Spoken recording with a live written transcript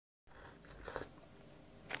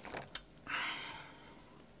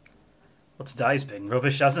Well, today's been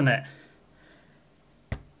rubbish, hasn't it?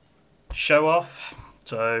 Show off,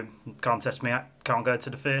 so can't test me out, can't go to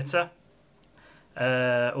the theatre.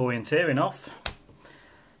 Orienteering off.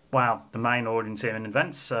 Wow, the main orienteering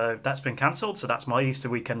events, so that's been cancelled, so that's my Easter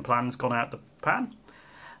weekend plans gone out the pan.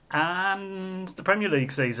 And the Premier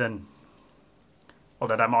League season.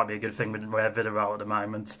 Although that might be a good thing with where Villa are at the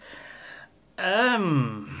moment.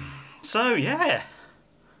 So yeah.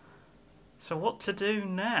 So what to do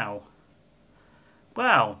now?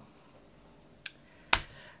 Well,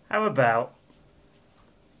 how about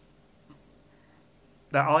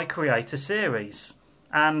that I create a series?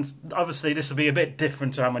 And obviously this will be a bit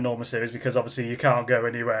different to my normal series because obviously you can't go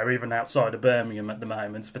anywhere even outside of Birmingham at the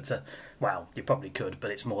moment. But well, you probably could, but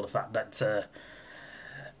it's more the fact that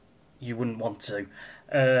you wouldn't want to,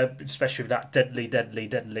 especially with that deadly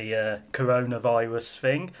coronavirus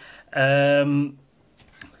thing.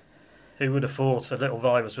 Who would have thought a little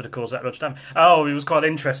virus would have caused that much damage? Oh, it was quite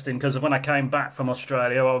interesting because when I came back from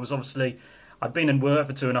Australia, I'd been in work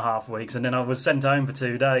for 2.5 weeks, and then I was sent home for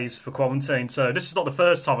 2 days for quarantine. So this is not the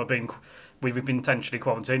first time we've been intentionally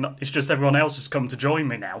quarantined. It's just everyone else has come to join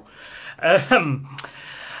me now.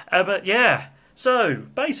 But yeah, so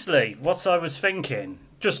basically what I was thinking,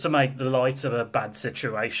 just to make the light of a bad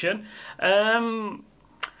situation,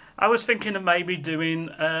 I was thinking of maybe doing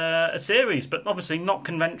a series, but obviously not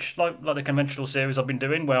like the conventional series I've been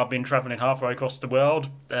doing, where I've been travelling halfway across the world,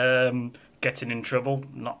 getting in trouble.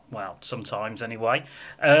 Not well, sometimes anyway.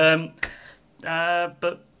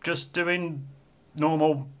 But just doing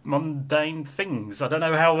normal, mundane things. I don't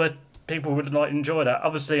know how people would like enjoy that.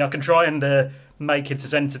 Obviously, I can try and make it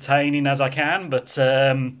as entertaining as I can, but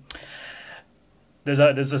there's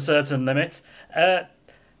a certain limit.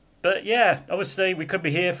 But yeah, obviously we could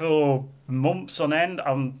be here for months on end.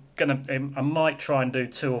 I might try and do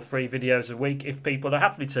 2 or 3 videos a week if people are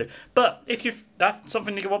happy to. But if that's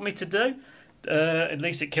something you want me to do, at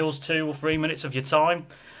least it kills 2 or 3 minutes of your time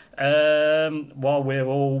while we're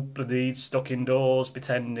all bloody stuck indoors,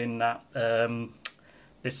 pretending that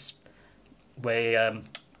we're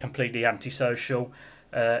completely antisocial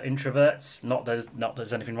introverts. Not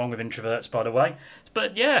there's anything wrong with introverts, by the way.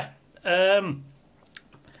 But yeah.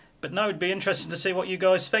 But no, it'd be interesting to see what you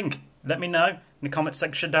guys think. Let me know in the comment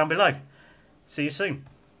section down below. See you soon.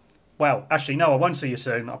 Well, actually, no, I won't see you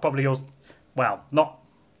soon. I'll probably not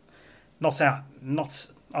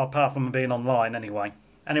apart from being online anyway.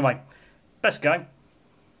 Anyway, best go.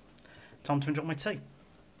 Time to enjoy my tea.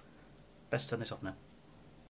 Best turn this off now.